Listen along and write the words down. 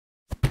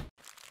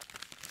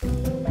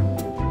I'm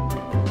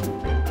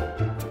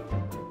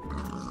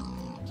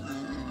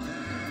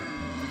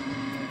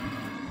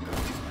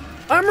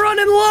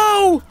running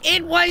low!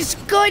 It was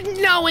good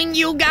knowing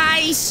you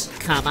guys.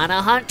 Come on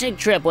a hunting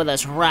trip with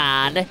us,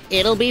 Ron.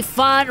 It'll be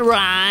fun,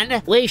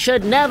 Ron. We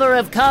should never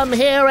have come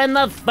here in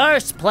the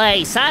first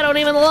place. I don't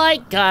even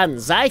like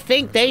guns. I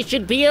think they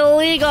should be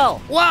illegal.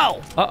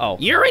 Whoa. Uh-oh.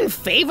 You're in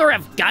favor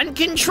of gun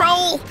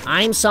control?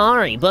 I'm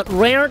sorry, but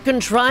rare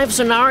contrived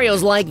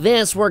scenarios like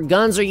this where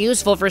guns are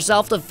useful for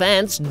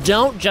self-defense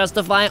don't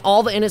justify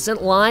all the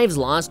innocent lives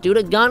lost due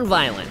to gun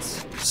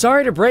violence.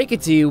 Sorry to break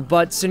it to you,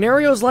 but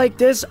scenarios like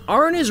this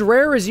aren't as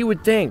rare as you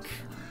would think.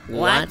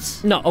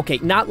 What? No, okay,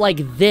 not like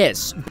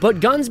this, but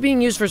guns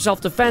being used for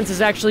self-defense is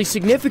actually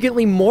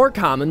significantly more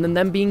common than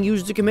them being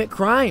used to commit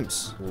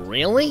crimes.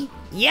 Really?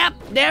 Yep,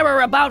 there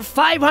are about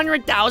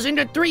 500,000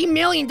 to 3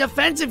 million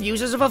defensive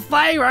uses of a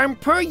firearm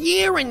per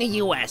year in the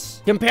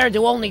US, compared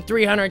to only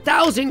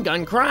 300,000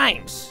 gun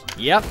crimes.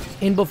 Yep,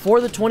 and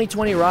before the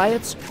 2020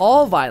 riots,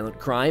 all violent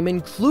crime,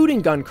 including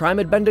gun crime,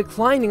 had been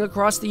declining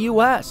across the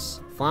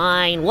US.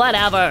 Fine,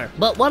 whatever.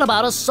 But what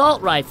about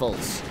assault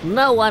rifles?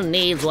 No one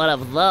needs one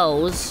of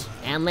those.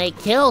 And they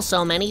kill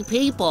so many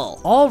people.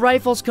 All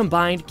rifles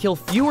combined kill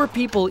fewer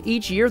people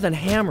each year than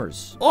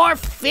hammers. Or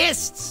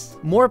fists.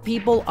 More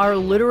people are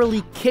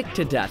literally kicked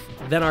to death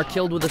than are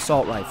killed with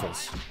assault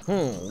rifles.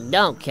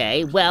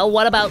 Okay. Well,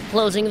 what about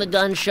closing the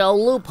gun show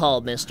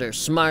loophole, Mr.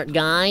 Smart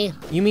Guy?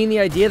 You mean the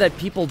idea that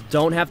people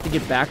don't have to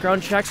get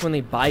background checks when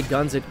they buy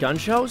guns at gun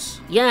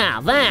shows?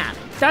 Yeah, that.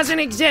 Doesn't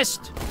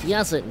exist.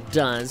 Yes, it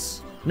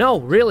does.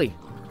 No, really.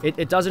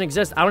 It doesn't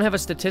exist. I don't have a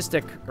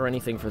statistic or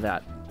anything for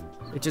that.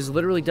 It just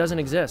literally doesn't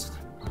exist.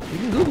 You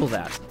can Google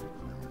that.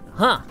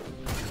 Huh.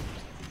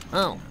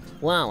 Oh,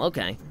 wow,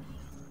 okay.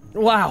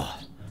 Wow.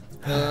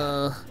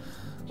 Oh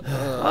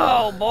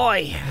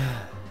boy.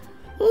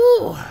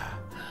 Ooh.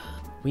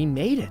 We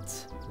made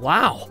it.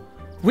 Wow.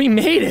 We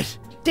made it.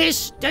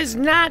 This does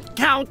not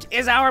count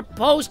as our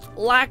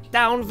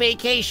post-lockdown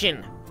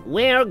vacation.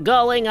 We're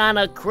going on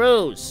a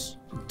cruise.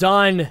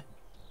 Done.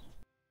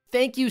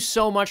 Thank you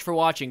so much for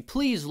watching.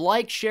 Please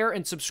like, share,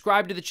 and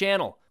subscribe to the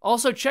channel.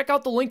 Also, check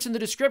out the links in the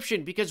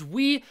description because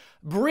we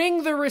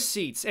bring the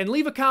receipts, and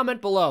leave a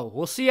comment below.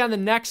 We'll see you on the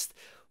next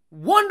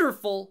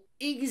wonderful,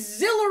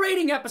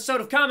 exhilarating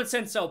episode of Common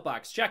Sense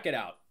Soapbox. Check it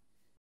out.